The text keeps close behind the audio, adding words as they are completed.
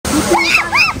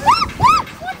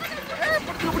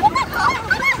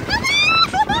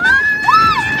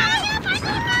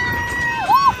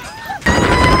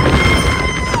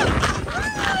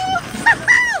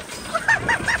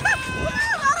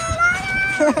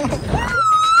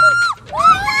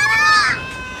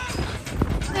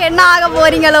என்ன ஆக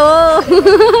போறீங்களோ?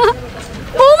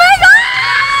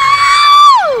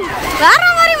 வேற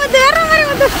மாதிரி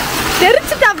வந்து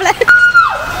தெரிச்சுட்டாப்ல.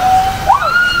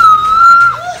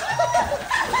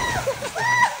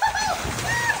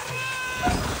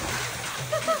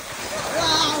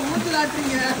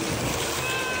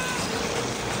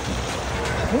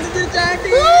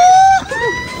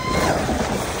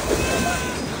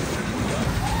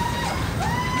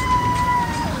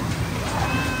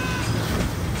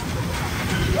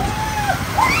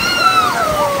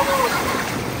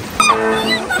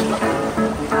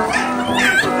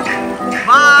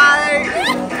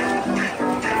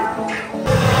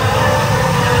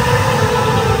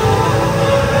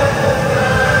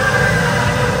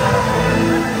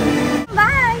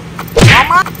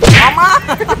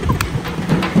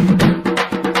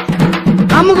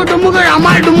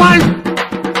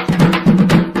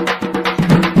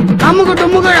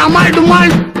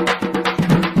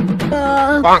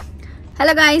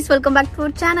 Hello guys, welcome back to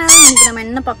our channel. இன்னைக்கு நம்ம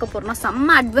என்ன பார்க்க போறோம்னா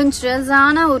செம்ம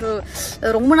அட்வென்ச்சரஸான ஒரு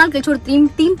ரொம்ப நாள் கழிச்சு ஒரு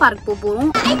தீம் பார்க்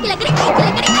போறோம்.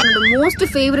 என்னோட மோஸ்ட்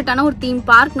ஃபேவரட்டான ஒரு தீம்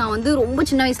பார்க். நான் வந்து ரொம்ப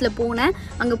சின்ன வயசுல போனேன்.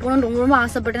 அங்க போகணும்னு ரொம்ப ரொம்ப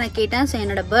ஆசைப்பட்டு நான் கேட்டேன். ஸோ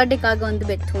என்னோட பர்த்டேக்காக வந்து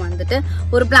பெத்து வந்துட்டு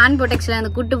ஒரு பிளான் ப்ரொடெக்ஷன்ல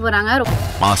வந்து கூட்டு போறாங்க.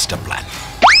 மாஸ்டர் பிளான்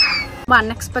ரொம்ப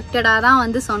அன்எக்ஸ்பெக்டடாக தான்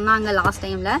வந்து சொன்னாங்க லாஸ்ட்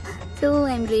டைம்ல. So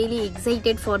I'm really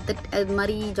excited for that. அது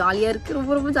மாதிரி ஜாலியாக இருக்குது,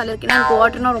 ரொம்ப ரொம்ப ஜாலியாக இருக்குது. எனக்கு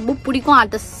வாட்டர்னா ரொம்ப பிடிக்கும்.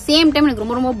 அட் த சேம் டைம் எனக்கு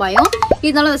ரொம்ப ரொம்ப பயம்.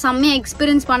 இருந்தாலும் அதை செம்மையாக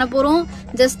எக்ஸ்பீரியன்ஸ் பண்ண போகிறோம்.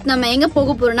 ஜஸ்ட் நம்ம எங்கே போக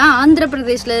போகிறோம்னா ஆந்திர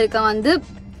பிரதேஷில் இருக்க வந்து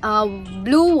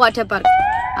ப்ளூ வாட்டர் பார்க்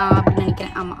அப்படின்னு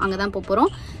நினைக்கிறேன். ஆமாம், அங்கே தான் போக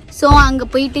போகிறோம். ஸோ அங்கே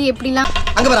போயிட்டு எப்படிலாம்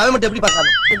இதை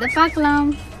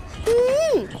பார்க்கலாம்.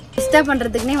 டிஸ்டர்ப்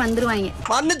பண்ணுறதுக்குனே வந்துடுவாங்க.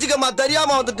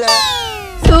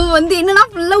 ஸோ வந்து என்னன்னா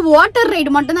ஃபுல்லாக வாட்டர் ரைடு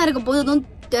மட்டும்தான் இருக்க போகுது. அதுவும்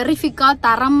டெரிஃபிக்காக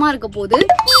தரமாக இருக்க போகுது.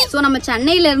 ஸோ நம்ம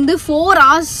சென்னையிலேருந்து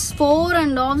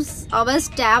 4.5 hours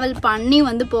ட்ராவல் பண்ணி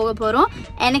வந்து போக போகிறோம்.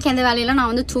 எனக்கு எந்த வேலையெல்லாம்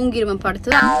நான் வந்து தூங்கிடுவேன்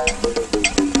படுத்து.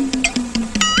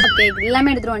 ஓகே,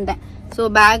 எல்லாமே எடுத்துகிட்டு வந்துட்டேன். ஸோ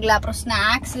பேக்கில் அப்புறம்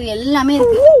ஸ்நாக்ஸ் எல்லாமே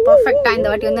இருக்குது. பர்ஃபெக்டாக இந்த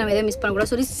வாட்டி வந்து நம்ம எதாவது மிஸ்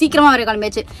பண்ணக்கூடாது சொல்லி சீக்கிரமாக வர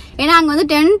கிளம்பியாச்சு. ஏன்னா அங்கே வந்து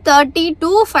 10:30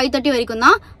 to 5:30 வரைக்கும்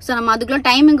தான். ஸோ நம்ம அதுக்குள்ளே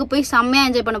டைமிங்கு போய் செம்மையாக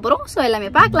என்ஜாய் பண்ண போகிறோம். ஸோ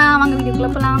எல்லாமே பார்க்கலாம், வாங்க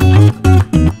வீடியோக்குள்ளே போகலாம்.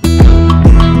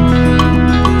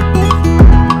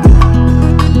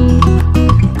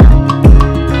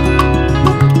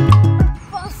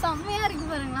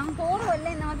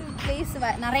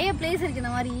 நிறைய பிளேஸ் இருக்கு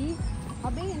இந்த மாதிரி.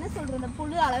 அப்படியே என்ன சொல்றது, இந்த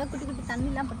புழு அளவு குட்டி குட்டி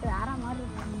தண்ணிலாம் பட்டு வேற மாதிரி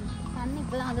இருக்கு. தண்ணி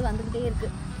இப்பதான் அது வந்துகிட்டே இருக்கு.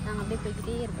 நாங்க அப்படியே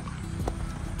போய்கிட்டே இருக்கோம்.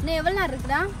 இன்னும் எவ்வளவு நேரம்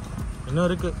இருக்குடா? இன்னும்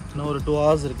இருக்கு, இன்னும் ஒரு 2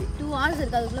 hours இருக்கு. 2 hours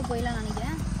இருக்கு, அதுக்குள்ள போயிடலாம்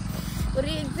நினைக்கிறேன்.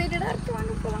 ஒரே எக்ஸைட்டடா இருக்கு,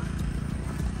 வாங்க போலாம்.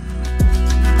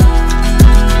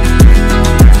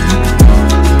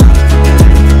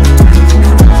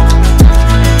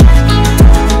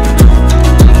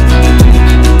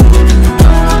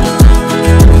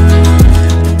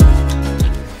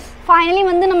 ஃபைனலி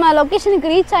வந்து நம்ம லொகேஷனுக்கு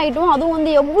ரீச் ஆயிட்டோம். அதுவும்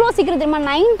வந்து எவ்வளோ சீக்கிரம் தெரியுமா,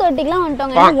 9:30க்குலாம்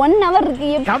வந்துட்டோங்க. 1 hour இருக்கு.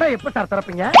 எப்போ சார்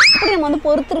திறப்பீங்க? எப்படி நம்ம வந்து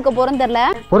பொறுத்து இருக்க போறோம் தெரியல.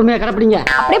 பொறுமையா கடப்பீங்க.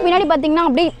 அப்படியே பின்னாடி பாத்தீங்கன்னா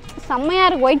அப்படியே செம்மையா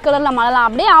இருக்கு, ஒயிட் கலர்ல மலைலாம்.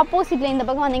 அப்படியே ஆப்போசிட்ல இந்த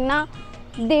பக்கம் வந்தீங்கன்னா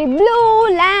தி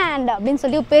Blueland அப்படின்னு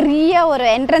சொல்லி பெரிய ஒரு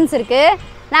என்ட்ரன்ஸ் இருக்கு.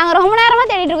 நாங்க ரொம்ப நேரமா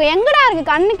தேடிட்டு இருக்கோம், எங்கடா இருக்கு,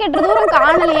 கண்ணு கெட்டுற தூரம்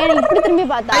காணலையே. இப்படி திரும்பி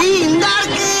பார்த்தா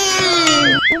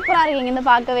சூப்பரா இருக்கு இங்க இருந்து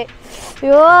பார்க்கவே.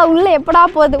 ஐயோ, உள்ள எப்படா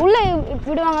போகுது, உள்ள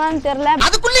விடுவாங்களான்னு தெரியல.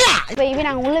 இப்போ இவன்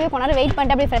நாங்கள் உள்ளவே கொஞ்ச நேரம் வெயிட்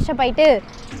பண்ணிட்டு அப்படியே ஃப்ரெஷ்அப் ஆகிட்டு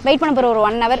வெயிட் பண்ண போகிறோம். ஒரு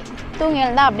 1 hour தூங்கி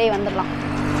எழுந்தா அப்படியே வந்துடலாம்.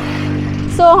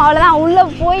 ஸோ அவ்வளோதான், உள்ளே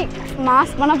போய்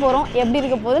மாஸ்க் பண்ண போகிறோம். எப்படி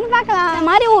இருக்க போகுதுன்னு பார்க்கலாம். அந்த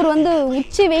மாதிரி ஒரு வந்து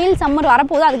உச்சி வெயில் சம்மர்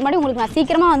வரப்போகுது. அதுக்கு முன்னாடி உங்களுக்கு நான்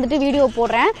சீக்கிரமாக வந்துட்டு வீடியோ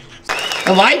போடுறேன்.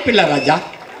 வாய்ப்பு இல்லை ராஜா,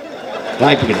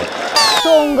 வாய்ப்பு இல்லை.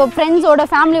 ஸோ உங்கள் ஃப்ரெண்ட்ஸோட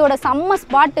ஃபேமிலியோட செம்ம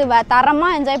ஸ்பாட்டு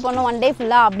தரமாக என்ஜாய் பண்ணணும் 1 day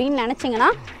ஃபுல்லாக அப்படின்னு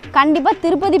நினச்சிங்கன்னா கண்டிப்பாக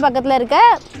திருப்பதி பக்கத்தில் இருக்க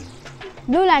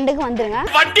ப்ளூலேண்டுக்கு வந்துருங்க.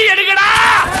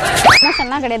 என்ன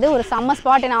சொன்னால் கிடையாது, ஒரு செம்ம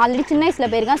ஸ்பாட். நான் ஆல்ரெடி சின்ன வயசில்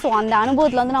போயிருக்கேன். ஸோ அந்த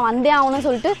அனுபவத்தில் வந்து நான் வந்தே ஆகணும்னு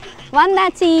சொல்லிட்டு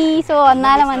வந்தாச்சு. ஸோ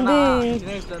அதனால வந்து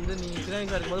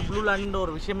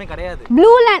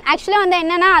ப்ளூலேண்ட் ஆக்சுவலாக வந்து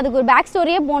என்னன்னா அதுக்கு ஒரு பேக்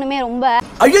ஸ்டோரியே போகணுமே ரொம்ப.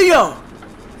 ஐயோ,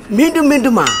 மீண்டும்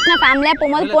மீண்டுமா நான் ஃபேமிலியாக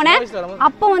போகும்போது போனேன்.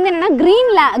 அப்போ வந்து என்னன்னா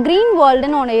க்ரீன்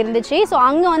வேர்ல்டுன்னு ஒன்று இருந்துச்சு. ஸோ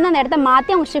அங்கே வந்து அந்த இடத்த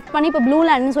மாற்றி அவங்க ஷிஃப்ட் பண்ணி இப்போ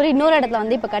ப்ளூலேண்ட்னு சொல்லி இன்னொரு இடத்துல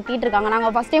வந்து இப்போ கட்டிட்டு இருக்காங்க.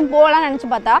 நாங்கள் ஃபஸ்ட் டைம் போகலான்னு நினச்சி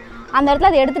பார்த்தா அந்த இடத்துல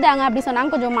அதை எடுத்துட்டாங்க அப்படி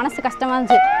சொன்னாங்க. கொஞ்சம் மனசு கஷ்டமாக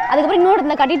இருந்துச்சு. அதுக்கப்புறம் இன்னொரு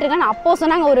இடத்துல கட்டிட்டு இருக்காங்க. அப்போ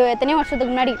சொன்னாங்க ஒரு எத்தனை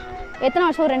வருஷத்துக்கு முன்னாடி, எத்தனை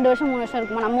வருஷம், 2 வருஷம் 3 வருஷம்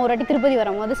இருக்குமா, நம்ம ஒரு வாட்டி திருப்பதி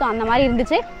வரும்போது. ஸோ அந்த மாதிரி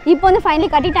இருந்துச்சு. இப்போ வந்து ஃபைனலி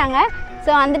கட்டிட்டாங்க.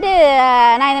 ஸோ வந்துட்டு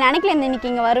நான் இதை நினைக்கல இன்னைக்கு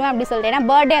இங்கே வருவேன் அப்படி சொல்லிட்டு. ஏன்னா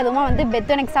பர்த்டே அதுவும் வந்து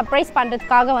பெத்து எனக்கு சர்ப்ரைஸ்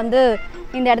பண்ணுறதுக்காக வந்து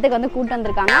இந்த இடத்துக்கு வந்து கூப்பிட்டு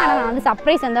வந்திருக்காங்க. ஆனால் நான் வந்து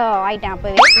சர்ப்ரைஸ் வந்து ஆகிட்டேன்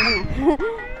அப்போவே.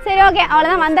 சரி ஓகே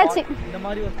அவ்வளோதான் வந்தாச்சு.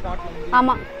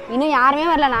 ஆமாம் இன்னும் யாருமே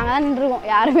வரல, நாங்கள் தான் நின்றுருக்கோம்.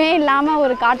 யாருமே இல்லாமல்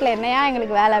ஒரு காட்டில் என்னையா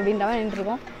எங்களுக்கு வேலை அப்படின்ற மாதிரி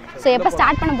நின்றுருக்கோம். ஸோ எப்போ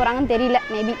ஸ்டார்ட் பண்ண போகிறாங்கன்னு தெரியல.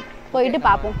 மேபி போயிட்டு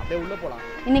பார்ப்போம்.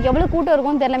 இன்றைக்கி எவ்வளோ கூட்டம்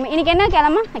இருக்கும்னு தெரியல. இன்றைக்கி என்ன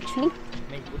கிழமை ஆக்சுவலி?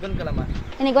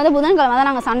 இன்றைக்கி வந்து புதன்கிழமை தான்.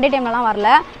 நாங்கள் சண்டே டைம்லலாம்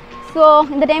வரல. ஸோ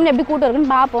இந்த டைமில் எப்படி கூட்டம்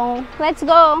இருக்குன்னு பார்ப்போம். Let's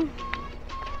go.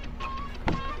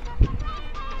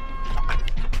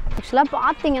 ஆக்சுவலாக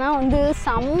பார்த்தீங்கன்னா வந்து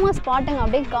செம்ம ஸ்பாட்டுங்க.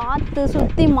 அப்படியே காற்று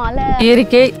சுற்றி மலை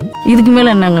இயற்கை. இதுக்கு மேலே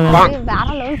என்னங்க வேற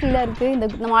லெவல் ஃபீலாக இருக்குது.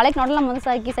 இந்த மலைக்கு நோட்டில் நம்ம வந்து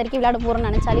சறுக்கி விளையாட போகிறோம்னு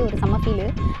நினச்சாலே ஒரு செம்ம ஃபீலு.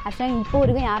 ஆக்சுவலாக இப்போ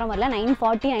வரைக்கும் யாரும் வரல.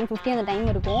 9:40 9:50 அந்த டைம்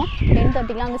இருக்கும்.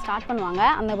 10:30க்குலாம் வந்து ஸ்டார்ட் பண்ணுவாங்க.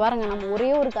 அந்த பாருங்கள் நம்ம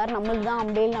ஒரே ஒரு கார் நம்மளுக்கு தான்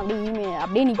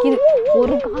அப்படியே நிற்கிது.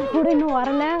 ஒரு கார் கூட இன்னும்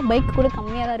வரல. பைக் கூட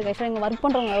கம்மியாக தான் இருக்குது. ஆக்சுவலாக இங்கே ஒர்க்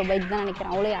பண்ணுறவங்க பைக் தான்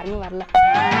நினைக்கிறேன். அவ்வளோ யாருமே வரல.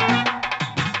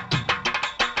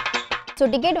 ஸோ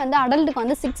டிக்கெட் வந்து அடல்ட்டுக்கு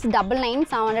வந்து 699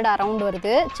 700 அரௌண்ட்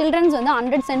வருது. சில்ட்ரன்ஸ் வந்து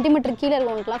 100 சென்டிமீட்டர் கீழே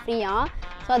இருக்கவங்களுக்குலாம் ஃப்ரீயாக.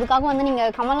 ஸோ அதுக்காக வந்து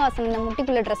நீங்கள் கமல்ஹாசன் இந்த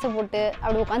முட்டிக்குள்ளே ட்ரெஸ்ஸை போட்டு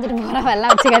அப்படி உட்காந்துட்டு போகிற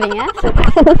வெள்ளம் வச்சுக்காதீங்க.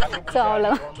 ஸோ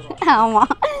அவ்வளோதான்.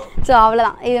 ஆமாம் ஸோ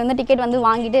அவ்வளோதான். இது வந்து டிக்கெட் வந்து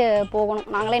வாங்கிட்டு போகணும்.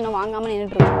 நாங்களே இன்னும் வாங்காமல்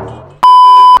நின்றுட்டுருக்கோம்.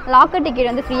 லாக்கர் டிக்கெட்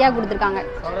வந்து ஃப்ரீயாக கொடுத்துருக்காங்க.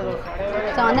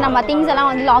 ஸோ வந்து நம்ம திங்ஸ் எல்லாம்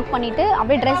வந்து லாக் பண்ணிவிட்டு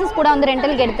அப்படியே ட்ரெஸ்ஸஸ் கூட வந்து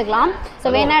ரெண்டலுக்கு எடுத்துக்கலாம். ஸோ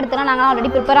வேணா எடுத்துக்கலாம். நாங்கள் ஆல்ரெடி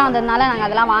ப்ரிப்பராக வந்ததுனால நாங்கள்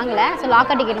அதெல்லாம் வாங்கலை. ஸோ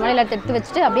லாக்கர் டிக்கெட் மாதிரி எல்லாத்தையும் எடுத்து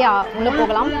வச்சுட்டு அப்படியே உள்ளே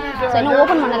போகலாம். ஸோ இன்னும்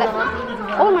ஓப்பன் பண்ணலை.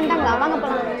 ஓப்பன் பண்ணிட்டாங்களா? வாங்க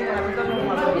போகலாம்.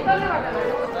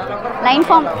 லைன்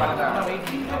ஃபார்ம்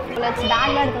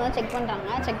பேக்லாம் எடுத்து தான் செக் பண்ணுறாங்க.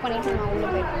 செக் பண்ணிவிட்டு நான் உள்ளே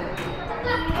போயிட்டேன்.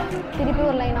 திருப்பி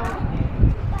ஒரு லைனா.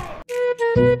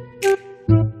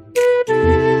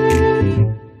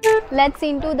 Let's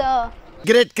into the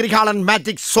Great Krigalan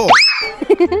Magic Show.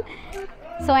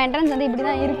 So entrance வந்து இப்படி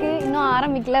தான் இருக்குது. இன்னும்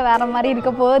ஆரம்பிக்கல, வேறு மாதிரி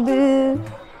இருக்க போகுது.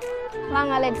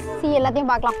 வாங்க லெட்ஸ் சி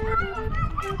எல்லாத்தையும் பார்க்கலாம்.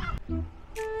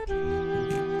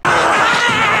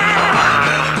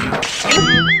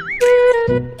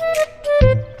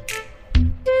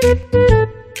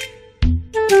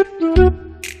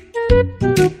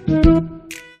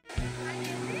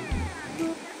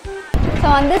 ஸோ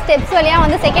வந்து ஸ்டெப்ஸ் வழியாக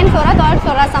வந்து second Flora third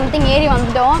Flora something ஏறி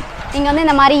வந்துட்டோம். இங்கே வந்து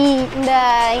இந்த மாதிரி இந்த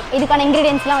இதுக்கான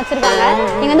இன்க்ரீடியன்ஸ்லாம் வச்சுருக்காங்க.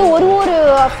 இங்கே வந்து ஒரு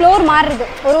ஃப்ளோர் மாதிரி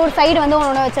இருக்குது. ஒரு சைடு வந்து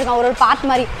ஒன்று வச்சுருக்காங்க. ஒரு பார்ட்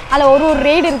மாதிரி. அதில் ஒரு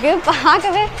ரைடு இருக்குது.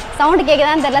 பார்க்கவே சவுண்டு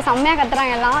கேட்குதான்னு தெரில. செம்மையாக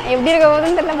கத்துறாங்க எல்லாம். எப்படி இருக்க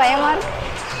போகுதுன்னு தெரில. பயமாக இருக்குது.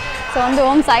 ஸோ வந்து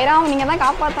ஓம் சாய்ராம் நீங்கள் தான்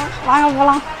காப்பாற்றோம். வாங்க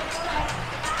போகலாம்.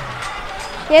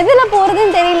 எதில்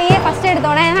போகிறதுன்னு தெரியலையே. ஃபஸ்ட்டு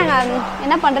எடுத்தோடனே நாங்கள்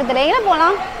என்ன பண்ணுறது இல்லை. எங்கே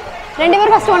போகலாம்? 2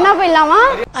 பேரும் ஃபஸ்ட்டு ஒன்றா போயிடலாமா?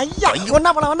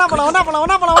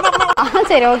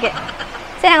 சரி ஓகே.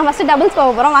 சரி நாங்கள் ஃபஸ்ட்டு டபுள்ஸ் போக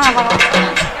போகிறோம். வாங்க போகலாம்.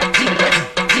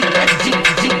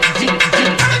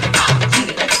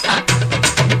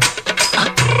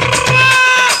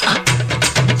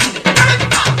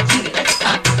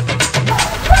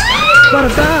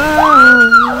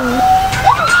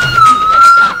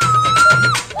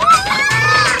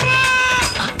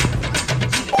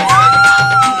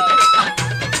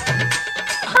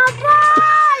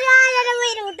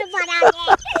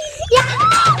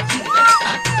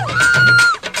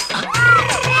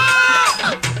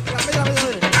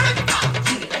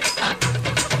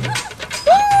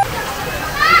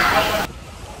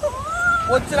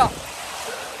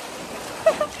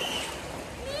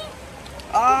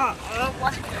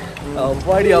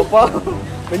 அப்பாடி அப்பா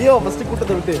வெளியே ஃபர்ஸ்ட்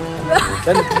கூட்டத்தை விட்டு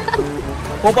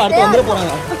போப்பா அடுத்து வந்துட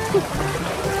போறாங்க.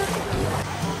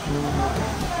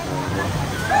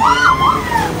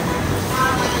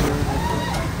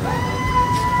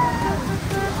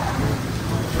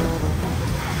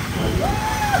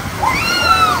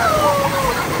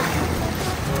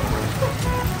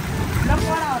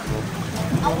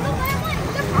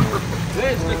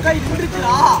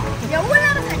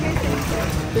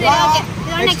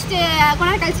 நெக்ஸ்ட் கொஞ்ச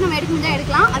நேரம் கழிச்சு நம்ம எடுக்க முடிஞ்சா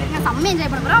எடுக்கலாம். அதுக்கு நான் செம்ம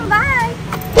என்ஜாய் பண்ண போறோம். பாய்.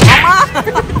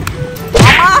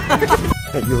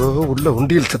 ஐயோ உள்ள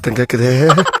உண்டியல் சத்தம் கேக்குதே.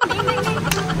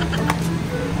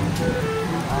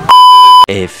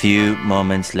 A few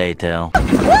moments later.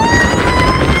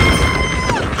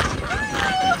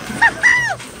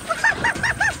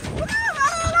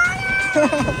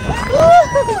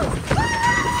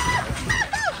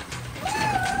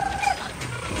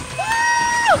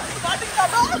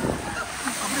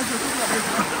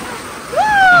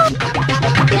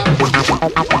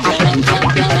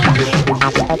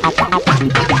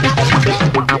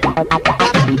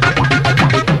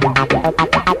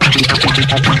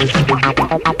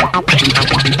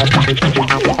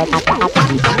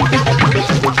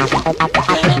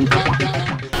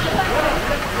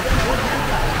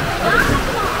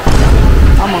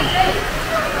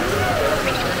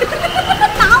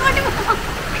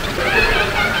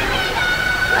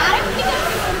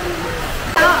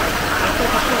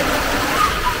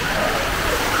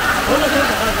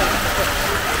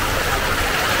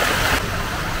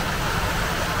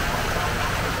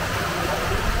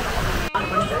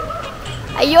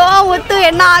 ஐயோ முத்து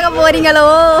என்ன ஆக போறீங்களோ?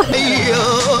 ஐயோ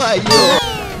ஐயோ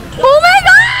Oh my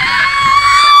god!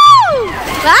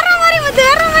 வேற மாதிரி முத்து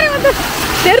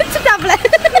தெரிச்சுட்டாப்ல.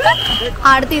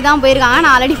 அடுத்து இதான் போயிருக்காங்க.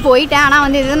 நான் ஆல்ரெடி போயிட்டேன். ஆனால்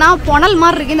வந்து இதுனா புனல்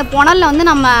மாதிரி இருக்குது. இந்த புனலில் வந்து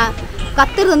நம்ம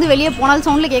கத்துறது வந்து வெளியே புனல்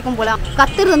சவுண்டில் கேட்கும்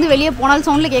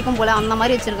போல அந்த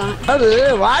மாதிரி வச்சுருக்காங்க. அது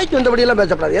வாய்க்கு வந்தபடியெல்லாம்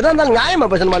பேசப்படாது. எதா இருந்தாலும் நியாயமா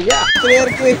பேசணுமா இல்லையா?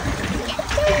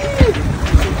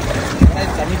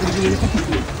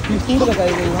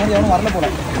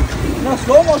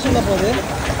 ஸ்லோ மோஷன்ல போகுது.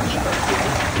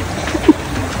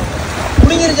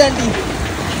 புடிங்கிருச்சாண்டி.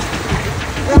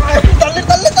 தள்ளு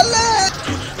தள்ளு தள்ளு.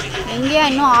 எங்கேயா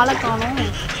இன்னும் ஆளை காணோம்.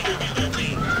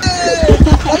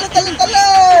 தள்ளு தள்ளு தள்ளு.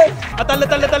 தள்ள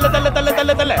தள்ள தள்ள தள்ள தள்ள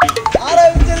தள்ள தள்ள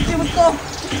ஆரம்பிச்சிருச்சு முத்தம்.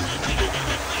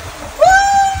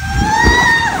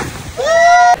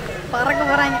 பறக்க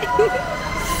போறாங்க.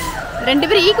 2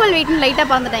 பேரும் ஈக்குவல் வெயிட்னு லைட்டா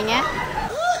பறந்துட்டாங்க.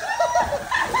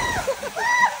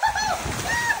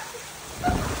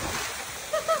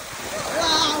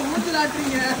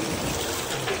 மூஞ்சிலாட்றீங்க.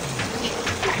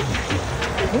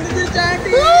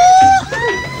 முடிஞ்சிருச்சாண்டி.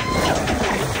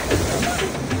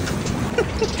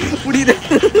 புடியுது.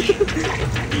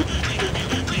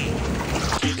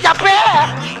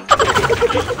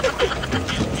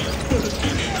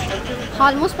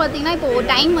 ஆல்மோஸ்ட் பார்த்தீங்கன்னா இப்போ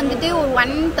டைம் வந்துட்டு ஒரு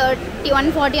 1:30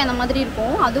 1:40 அந்த மாதிரி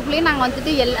இருக்கும். அதுக்குள்ளேயே நாங்கள்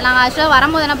வந்துட்டு நாங்கள் ஆக்சுவலாக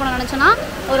வரும்போது என்ன பண்ண நினச்சோன்னா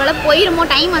ஓரளவு போயிருமோ,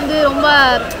 டைம் வந்து ரொம்ப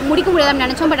முடிக்க முடியாதுன்னு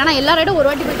நினச்சோம். பட் ஆனால் எல்லா ரைடும் ஒரு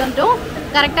வாட்டி போயிட்டு வந்துட்டோம்.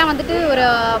 கரெக்டாக வந்துட்டு ஒரு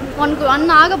 1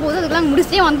 ஆக போகுது. அதுக்கெல்லாம்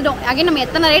முடிச்சே வந்துட்டோம். அகைன் நம்ம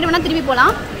எத்தனை ரைடு வேணால் திரும்பி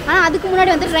போகலாம். ஆனால் அதுக்கு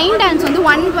முன்னாடி வந்து ரெயின் டான்ஸ் வந்து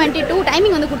 1:22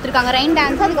 டைமிங் வந்து கொடுத்துருக்காங்க. ரெயின்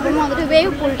டான்ஸ் அதுக்கப்புறமா வந்துட்டு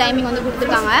வேவ் பூல் டைமிங் வந்து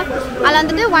கொடுத்துருக்காங்க. அதில்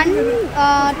வந்துட்டு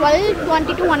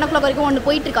 12:22 1 o'clock வரைக்கும் ஒன்று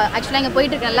போயிட்டுருக்கா. ஆக்சுவலாக இங்கே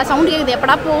போயிட்டுருக்கு. நல்லா சவுண்ட் கேட்குது.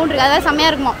 எப்படா போகுன்ருக்கு. அதாவது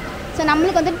செம்மையாக இருக்குமா. ஸோ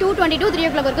நம்மளுக்கு வந்து 2:22 3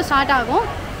 o'clock வரைக்கும் ஸ்டார்ட் ஆகும்.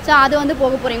 ஸோ அது வந்து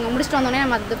போக போகிறீங்க. முடிச்சுட்டு வந்தோடனே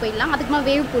நம்ம அது போயிடலாம். அதுக்குமா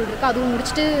வேவ் பூல் இருக்குது. அதுவும்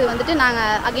முடிச்சுட்டு வந்துட்டு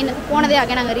நாங்கள் அகைன் போனதே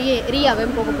நாங்கள் ரீயாகவே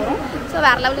போக போகிறோம். ஸோ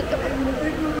வேறு லெவலில் இருக்க.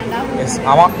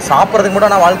 ஆமாம், சாப்பிட்றதுக்கு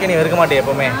மட்டும் நான் வாழ்க்கை நீ இருக்க மாட்டேன்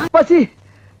எப்பவுமே. பசி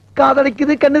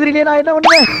காதலிக்குது கண்ணுதிரிலே நான் என்ன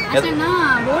பண்ணுவேன்?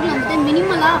 ஆக்சுவலாக போர்டில் வந்துட்டு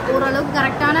மினிமலாக ஓரளவுக்கு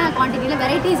கரெக்டான குவான்டிட்டியில்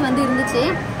வெரைட்டிஸ் வந்து இருந்துச்சு.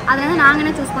 அதில் வந்து நாங்கள்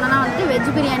என்ன சூஸ் பண்ணோம்னா வந்துட்டு வெஜ்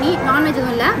பிரியாணி, நான்வெஜ்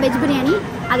எதுவும் இல்லை, வெஜ் பிரியாணி,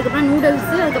 அதுக்கப்புறம்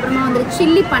நூடுல்ஸு, அதுக்கப்புறமா வந்துட்டு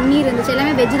சில்லி பன்னீர் இருந்துச்சு.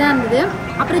 எல்லாமே வெஜ் தான் இருந்தது.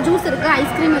 அப்புறம் ஜூஸ் இருக்குது,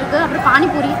 ஐஸ்கிரீம் இருக்குது, அப்புறம்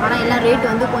பானிபூரி. ஆனால் எல்லாம் ரேட்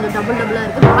வந்து கொஞ்சம் டபுளாக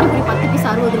இருக்குது. பானிபூரி 10 பீஸ்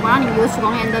 60 ரூபா. நீங்கள்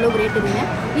யோசிச்சுக்கோங்க எந்த அளவுக்கு ரேட் இருக்குங்க.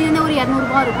 இது வந்து ஒரு 200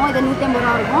 ரூபா இருக்கும். இது 150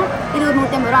 ரூபா இருக்கும். இது ஒரு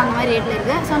 150 ரூபா அந்த மாதிரி ரேட்டில்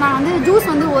இருக்குது. ஸோ நான் வந்து ஜூஸ்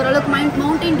வந்து ஓரளவுக்கு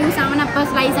மவுண்டைன் டியூ 7 up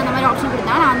ஸ்லைஸ் அந்த மாதிரி ஆப்ஷன்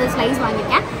கொடுத்தா நான் வந்து ஸ்லைஸ்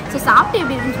வாங்கியிருக்கேன். ஸோ சாப்பிட்டு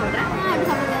எப்படி இருக்குன்னு சொல்கிறேன். எப்படி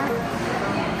சாப்பிட்றேன்?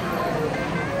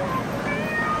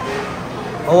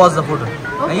 How was the food?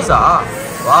 Nice-ஆ?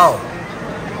 Wow.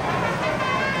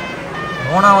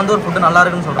 Mona வந்து ஒரு ஃபுட்டு நல்லா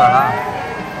இருக்குன்னு சொல்கிறாரா?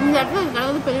 இந்த இடத்துல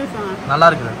கிடையாது பெரிய விஷயம். நல்லா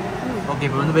இருக்குது. ஓகே,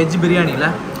 இப்போ வந்து வெஜ் பிரியாணி இல்லை,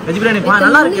 வெஜ் பிரியாணி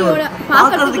நல்லா இருக்கு.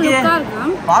 பார்க்கறதுக்கு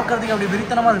அப்படி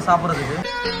வெறித்தனமாக இருக்குது சாப்பிட்றதுக்கு.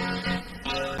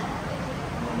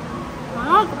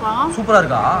 சூப்பராக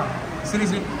இருக்கா?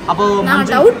 சீரியஸ்லி. அப்போ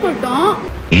நான் டவுட் போட்டோம்.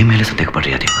 ஏன் மேலே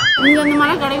சந்தேகப்படுறியா? இங்கே இந்த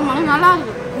மாதிரி கிடைக்கும்போது நல்லா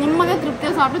இருக்கு. நிம்மதியாக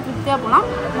திருப்தியாக சாப்பிட்டு திருப்தியாக போகலாம்.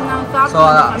 ஸோ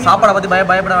சாப்பாடை பற்றி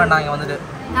பயப்பட வேண்டாம். இங்கே வந்துட்டு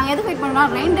நாங்கள் எதுக்கு வெயிட் பண்ணோம்னா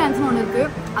ரெயின் டான்ஸ்னு ஒன்று இருக்குது.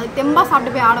 அது தெம்பாக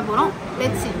சாப்பிட்டு போய் ஆட போகிறோம்.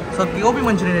 Let's see. So Gopi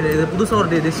Manchurian இது புதுசாக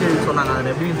ஒரு டிஷ் சொன்னாங்க. அது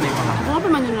எப்படி ட்ரை பண்ணலாம்? கோபி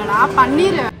மஞ்சூரியன்டா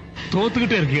பன்னீர்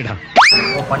தோத்துக்கிட்டே இருக்கீடா.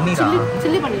 ஓ பன்னீரா?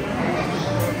 சில்லி பன்னீர்.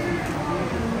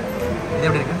 இது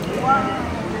எப்படி இருக்கு?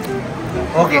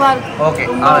 ஓகே ஓகே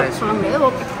சொல்ல முடியாது.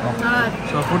 ஓகே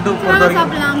ஸோ ஃபுட்டை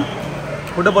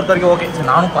பொறுத்த வரைக்கும் ஓகே. சரி,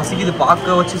 நானும் பசிக்குது.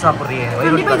 பார்க்க வச்சு சாப்பிட்றீங்க.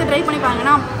 கண்டிப்பாக இதை ட்ரை பண்ணி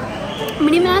பாருங்கன்னா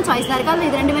மினிமலான சாய்ஸ் தான் இருக்குது. அதில்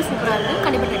இது ரெண்டுமே சூப்பராக இருக்குது.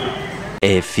 கண்டிப்பாக ட்ரை பண்ணுங்க.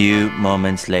 A few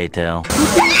moments later.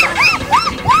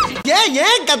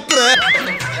 ஏன் கத்துற?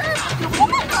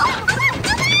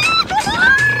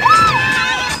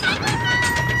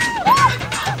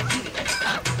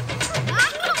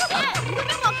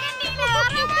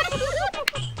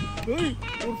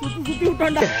 சுத்தி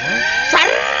விட்டான்டா.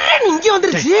 சர்றன்னு இங்க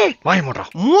வந்துருச்சு. வாய் மூடுறா.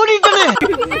 மூடிட்டனே.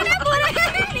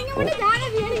 நீங்க மட்டும் ஜாலியா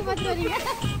வீடியோ பார்த்து வரீங்க.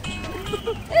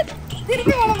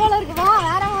 திருப்பி வர போல இருக்குவா?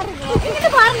 வேற மாதிரி இருக்கு. இங்க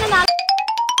பாருங்க நான்.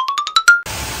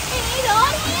 ஏய்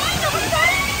ரோலியே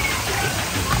நமஸ்கார்.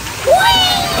 ஓய்.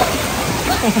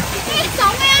 ஏய்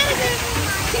செமையா இருக்கு.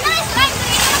 சின்ன வயசுல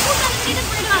இந்த கூட்டம் வந்து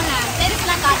போயிடுவாங்க.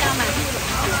 பெருசுலாம் காட்டாம.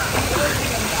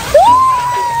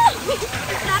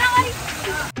 தரவாரி.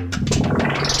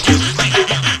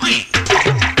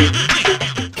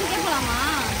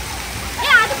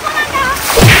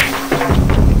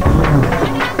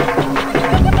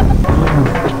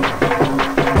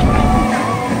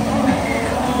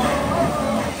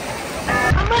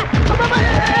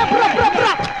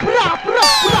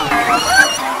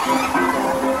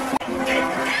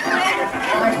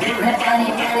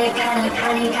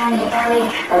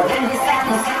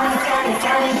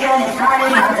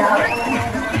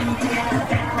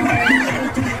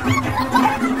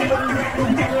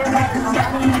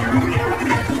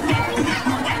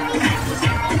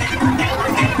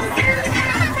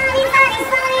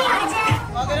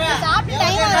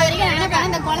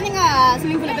 குழந்தைங்க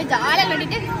ஸ்விமிங் பூல்ல போய் ஜாலியாக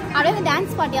விளையாடிட்டு அப்படியே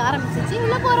டான்ஸ் பார்ட்டி ஆரம்பிச்சிச்சு.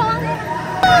 உள்ள போறோம்.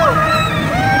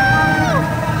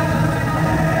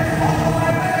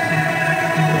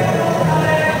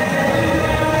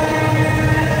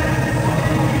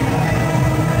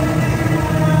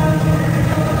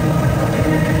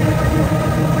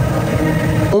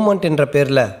 மூமெண்ட் என்ற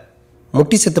பேர்ல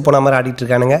முட்டி செத்து போன மாதிரி ஆடிட்டு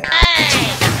இருக்கானுங்க.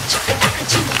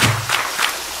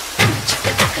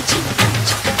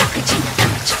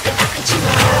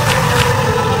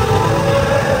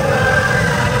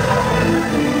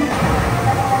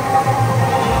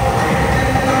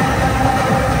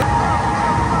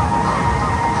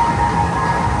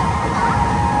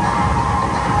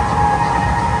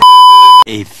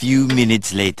 A few minutes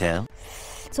later.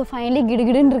 So finally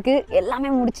கிடுகிடுன்னு இருக்குது. எல்லாமே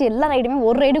முடிச்சு எல்லா ரைடுமே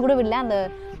ஒரு ரைடு கூட இல்லை. அந்த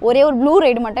ஒரே ஒரு ப்ளூ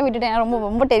ரைடு மட்டும் விட்டுட்டேன். ரொம்ப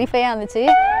ரொம்ப டெரிஃபையாக இருந்துச்சு.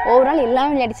 ஓவரால் எல்லாமே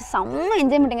விளையாடிச்சு. செம்ம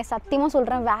என்ஜாய் பண்ணிட்டேங்க. சத்தியமாக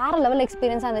சொல்கிறேன், வேறு லெவல்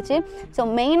எக்ஸ்பீரியன்ஸாக இருந்துச்சு. ஸோ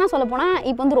மெயினாக சொல்ல போனால்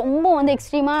இப்போ வந்து ரொம்ப வந்து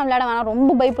எக்ஸ்ட்ரீமாக விளையாட வேணாம்,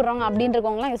 ரொம்ப பயப்படுறாங்க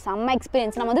அப்படின்றவங்களாம் இது செம்ம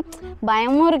எக்ஸ்பீரியன்ஸ். நம்ம வந்து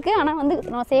பயமும் இருக்குது, ஆனால் வந்து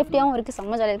நம்ம சேஃப்டியாகவும் இருக்குது.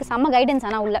 செம்ம ஜாலியாக இருக்குது, செம்ம கைடன்ஸ்.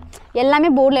 ஆனால் உள்ள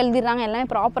எல்லாமே போர்டில் எழுதிடுறாங்க, எல்லாமே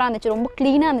ப்ராப்பராக இருந்துச்சு. ரொம்ப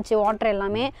க்ளீனாக இருந்துச்சு வாட்டர்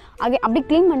எல்லாமே. அப்படி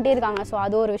க்ளீன் பண்ணிட்டே இருக்காங்க. ஸோ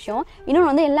அது ஒரு விஷயம். இன்னொன்று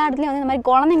வந்து எல்லா இடத்துலையும் வந்து இந்த மாதிரி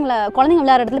குழந்தைங்க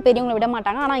விளையாடுற இடத்துல பெரியவங்களை விட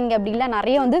மாட்டாங்க. ஆனால் இங்கே அப்படி இல்லை.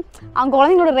 நிறைய வந்து அவங்க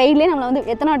குழந்தைங்களோட ரைட்லேயே நம்மளை வந்து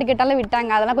எத்தனை வாட்டி கேட்டாலும்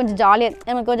விட்டாங்க. அதெல்லாம் கொஞ்சம்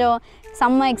ஜாலியாக எனக்கு கொஞ்சம்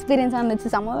செம்ம எக்ஸ்பீரியன்ஸாக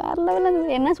இருந்துச்சு. செம்ம வேறு லெவலில்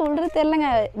இருந்துச்சு. என்ன சொல்கிறது தெரிலங்க.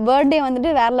 பர்த்டே வந்துட்டு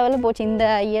வேறு லெவலில் போச்சு இந்த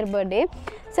இயர் பர்த்டே.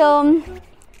 ஸோ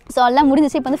எல்லாம்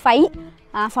முடிஞ்சிச்சு. இப்போ வந்து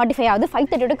 5:45 ஆகுது.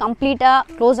 5:30 கம்ப்ளீட்டாக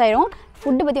க்ளோஸ் ஆயிரும்.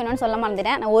 ஃபுட்டு பற்றி ஒன்றும் சொல்ல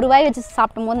மறந்துட்டேன். நான் ஒரு வாய் வச்சு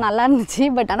சாப்பிடும் போது நல்லா இருந்துச்சு.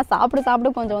 பட் ஆனால்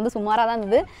சாப்பிட்டு கொஞ்சம் வந்து சுமாராக தான்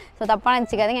இருந்தது. ஸோ தப்பாக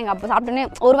நினச்சிக்காதீங்க. எங்கள் அப்போ சாப்பிட்டோன்னே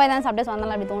ஒரு வாய் தான் சாப்பிட்டு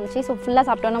வந்தாலும் அப்படி தோணுச்சு. ஸோ ஃபுல்லாக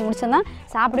சாப்பிட்டோன்னா முடிச்சிருந்தா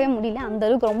சாப்பிடவே முடியல.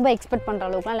 அந்தளவுக்கு ரொம்ப எக்ஸ்பெக்ட் பண்ணுற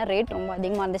அளவுக்குலாம் இல்லை. ரேட் ரொம்ப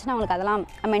அதிகமாக இருந்துச்சு. நான் உங்களுக்கு அதெல்லாம்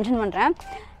மென்ஷன் பண்ணுறேன்.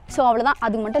 ஸோ அவ்வளோதான்.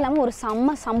 அது மட்டும் இல்லாமல் ஒரு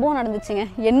செம்ம சம்பவம் நடந்துச்சுங்க.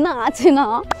 என்ன ஆச்சுன்னா,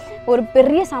 ஒரு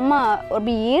பெரிய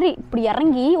அப்படி ஏறி இப்படி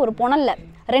இறங்கி ஒரு புனலில்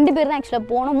 2 பேர் தான் ஆக்சுவலாக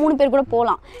போனோம். 3 பேர் கூட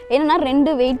போகலாம். என்னென்னா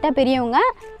 2 வெயிட்டாக பெரியவங்க,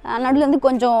 நடுவில் வந்து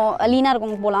கொஞ்சம் லீனாக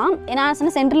இருக்கவங்க போகலாம். ஏன்னா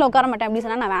சொன்னால் சென்டரில் உட்கார மாட்டேன் அப்படின்னு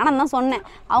சொன்னால் நான் வேணாம் தான் சொன்னேன்.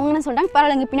 அவங்க என்ன சொல்லிட்டாங்க,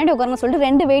 பரவாயில்ல பின்னாடி உட்காருங்க சொல்லிட்டு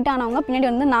 2 வெயிட் ஆனவங்க பின்னாடி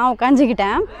வந்து நான்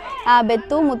உட்காந்துக்கிட்டேன்.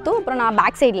 பெத்து முத்து அப்புறம் நான்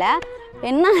பேக் சைடில்.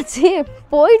 என்னாச்சு,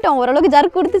 போயிட்டோம். ஓரளவுக்கு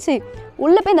ஜர்க் கொடுத்துச்சு.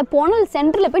 உள்ளே போய் இந்த பொனல்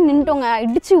சென்டரில் போய் நின்றுட்டோங்க.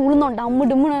 இடிச்சு விழுந்தோம் டம்மு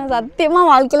டம்முன்னு. சத்தியமாக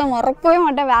வாழ்க்கையில் மறக்கவே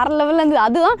மாட்டேன். வேறு லெவலில் இருந்தது.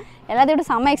 அதுதான் எல்லாத்தையும் விட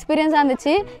செம்ம எக்ஸ்பீரியன்ஸாக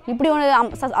இருந்துச்சு. இப்படி ஒன்று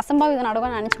அசம்பாவிதம்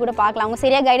நடக்கும் நினச்சி கூட பார்க்கலாம். அவங்க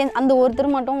சரியாக கைடன்ஸ், அந்த ஒருத்தர்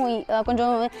மட்டும்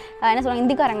கொஞ்சம் என்ன சொல்லுவாங்க,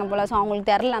 ஹிந்திக்காரங்க போல். ஸோ அவங்களுக்கு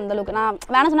தெரில அந்தளவுக்கு. நான்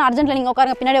வேணாம் சொன்னால் அர்ஜென்ட்டில் நீங்கள்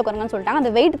உட்காருங்க பின்னாடி உட்காருங்கன்னு சொல்லிட்டாங்க.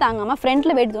 அந்த வெயிட் தாங்காமல்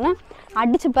ஃப்ரண்ட்டில் வெயிட் தூணை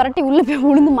அடித்து பரட்டி உள்ளே போய்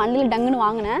விழுந்து மண்ணில் டங்குன்னு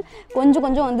வாங்கினேன்.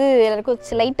 கொஞ்சம் வந்து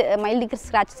எல்லாருக்கும் லைட் மைல்டு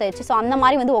ஸ்க்ராச்சஸ் ஆயிடுச்சு. ஸோ அந்த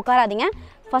மாதிரி வந்து உட்காராதீங்க.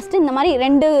 ஃபஸ்ட்டு இந்த மாதிரி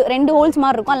ரெண்டு ஹோல்ஸ்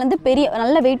மாதிரி இருக்கும். அதில் வந்து பெரிய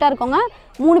நல்ல வெயிட்டாக இருக்கவங்க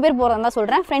 3 பேர் போகிறதா தான்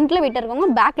சொல்கிறேன். ஃப்ரண்ட்டில் வெயிட்டாக இருக்கவங்க,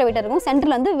 பேக்கில் வெயிட்டாக இருக்கும்,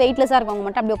 சென்டரில் வந்து வெயிட்லெஸ்ஸாக இருக்கவங்க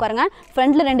மட்டும் அப்படி உட்காருங்க.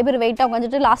 ஃப்ரண்ட்டில் 2 பேர் வெயிட்டாக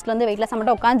உட்காந்துட்டு லாஸ்ட்டில் வந்து வெயிட்லெஸ்ஸாக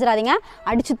மட்டும் உட்காந்துடாதீங்க.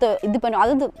 அடிச்சு இது பண்ணுவோம்.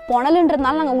 அதாவது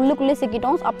புனலுன்றதுனால நாங்கள் உள்ளுக்குள்ளே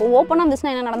சிக்கிட்டோம். அப்போ ஓப்பனாக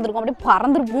இருந்துச்சுன்னா என்ன நடந்திருக்கும், அப்படியே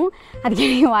பறந்துருக்கும்.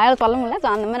 அதுக்கு வாயில் சொல்ல முடியல. ஸோ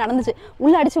அந்த மாதிரி நடந்துச்சு.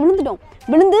 உள்ளே அடிச்சு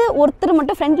விழுந்து ஒருத்தர்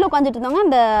மட்டும் ஃப்ரண்ட்டில் உட்காந்துட்டு இருந்தவங்க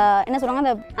அந்த என்ன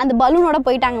சொல்கிறாங்க, அந்த பலூனோட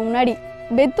போயிட்டாங்க முன்னாடி.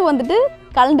 பெத்து வந்துட்டு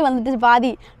கலந்து வந்துட்டு பாதி.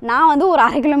 நான் வந்து ஒரு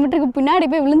 1/2 கிலோமீட்டருக்கு பின்னாடி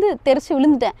போய் தெரிச்சு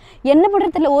விழுந்துட்டேன். என்ன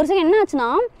பண்ணுறது தெரியல. ஒரு செகண்ட் என்ன ஆச்சுன்னா,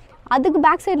 அதுக்கு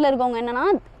பேக் சைடில் இருக்கவங்க என்னென்னா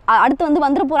அடுத்து வந்து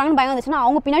வந்துட போகிறாங்கன்னு பயம் வந்துச்சுன்னா,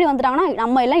 அவங்க பின்னாடி வந்துட்டாங்கன்னா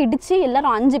நம்ம எல்லாம் இடித்து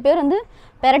எல்லாரும் 5 பேர் வந்து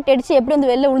பெரட்டி அடிச்சு எப்படி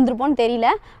வந்து வெளில விழுந்திருப்போன்னு தெரியல.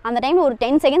 அந்த டைமில் ஒரு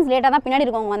 10 செகண்ட்ஸ் லேட்டாக தான் பின்னாடி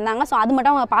இருக்கவங்க வந்தாங்க. ஸோ அது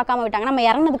மட்டும் அவங்க பார்க்காம விட்டாங்க. நம்ம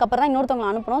இறங்கினதுக்கப்புறம் தான்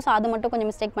இன்னொருத்தவங்க அனுப்பணும். ஸோ அது மட்டும்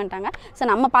கொஞ்சம் மிஸ்டேக் பண்ணிட்டாங்க. ஸோ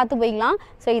நம்ம பார்த்து போய்க்கலாம்.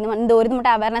 ஸோ இந்த ஒரு இது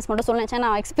மட்டும் அவேர்னஸ் மட்டும் சொல்லிச்சேன்.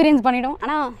 நான் எக்ஸ்பீரியன்ஸ் பண்ணிவிட்டோம்.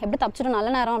 ஆனால் எப்படி தப்பிச்சிடும்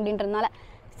நல்ல நேரம் அப்படின்றதுனால.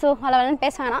 ஸோ அதில்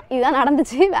பேச வேணாம். இதுதான்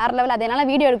நடந்துச்சு. வேறு லெவல். அதனால்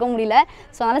வீடியோ எடுக்க முடியல.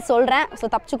 ஸோ அதனால் சொல்கிறேன். ஸோ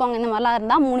தப்பிச்சுக்கோங்க. இந்த மாதிரிலாம்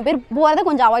இருந்தால் 3 பேர் போகிறத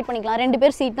கொஞ்சம் அவாய்ட் பண்ணிக்கலாம். 2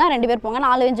 பேர் சீட்னா 2 பேர் போங்க.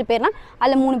 4-5 பேர்னால்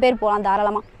அதில் 3 பேர் போகலாம்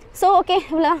தாராளமாக. ஸோ ஓகே,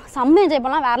 இவ்வளோ செம்ம என்ஜாய்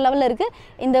பண்ணலாம். வேறு லெவலில் இருக்குது.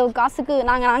 இந்த காசுக்கு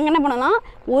நாங்கள் என்ன பண்ணோன்னா,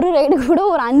 ஒரு ரைடு கூட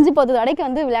ஒரு 5-10 தடைக்கு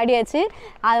வந்து விளையாடியாச்சு.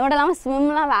 அது மட்டும் இல்லாமல்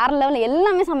ஸ்விம்லாம் வேறு லெவலில்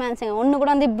எல்லாமே செம்மையாக இருந்துச்சுங்க. ஒன்று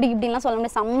கூட வந்து இப்படின்லாம் சொல்ல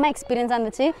முடியாது. செம்ம எக்ஸ்பீரியன்ஸாக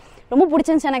இருந்துச்சு. ரொம்ப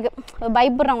பிடிச்சிருந்துச்சு எனக்கு.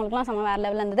 பயப்படுறவங்களுக்குலாம் செம்ம வேறு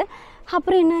லெவலில் இருந்தது.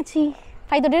 அப்புறம் என்னாச்சு,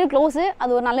 5:30 க்ளோஸு.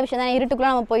 அது ஒரு நல்ல விஷயம் தான். இருட்டுக்குள்ளே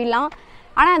நம்ம போயிடலாம்.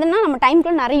 ஆனால் அதுனா நம்ம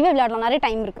டைம்குள்ளே நிறையவே விளையாடலாம். நிறைய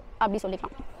டைம் இருக்குது அப்படி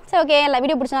சொல்லிக்கலாம். சரி ஓகே, எல்லா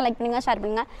வீடியோ பிடிச்சா லைக் பண்ணுங்கள், ஷேர்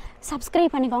பண்ணுங்கள்,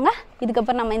 சப்ஸ்கிரைப் பண்ணிக்கோங்க.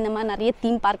 இதுக்கப்புறம் நம்ம இந்த மாதிரி நிறைய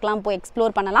தீம் பார்க்லாம் போய்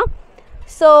எக்ஸ்ப்ளோர் பண்ணலாம்.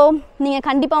 ஸோ நீங்கள்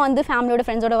கண்டிப்பாக வந்து ஃபேமிலியோட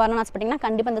ஃப்ரெண்ட்ஸோட வரணும்னு ஆசைப்பட்டீங்கன்னா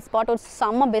கண்டிப்பாக இந்த ஸ்பாட் ஒரு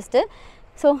செம்ம பெஸ்ட்டு.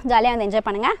 ஸோ ஜாலியாக வந்து என்ஜாய்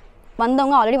பண்ணுங்கள்.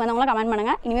 ஆல்ரெடி வந்தவங்களாம் கமெண்ட்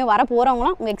பண்ணுங்கள். இனிமேல் வர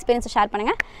போகிறவங்களும் உங்கள் எக்ஸ்பீரியன்ஸை ஷேர்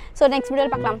பண்ணுங்கள். ஸோ நெக்ஸ்ட்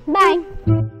வீடியோவில் பார்க்கலாம். பாய்.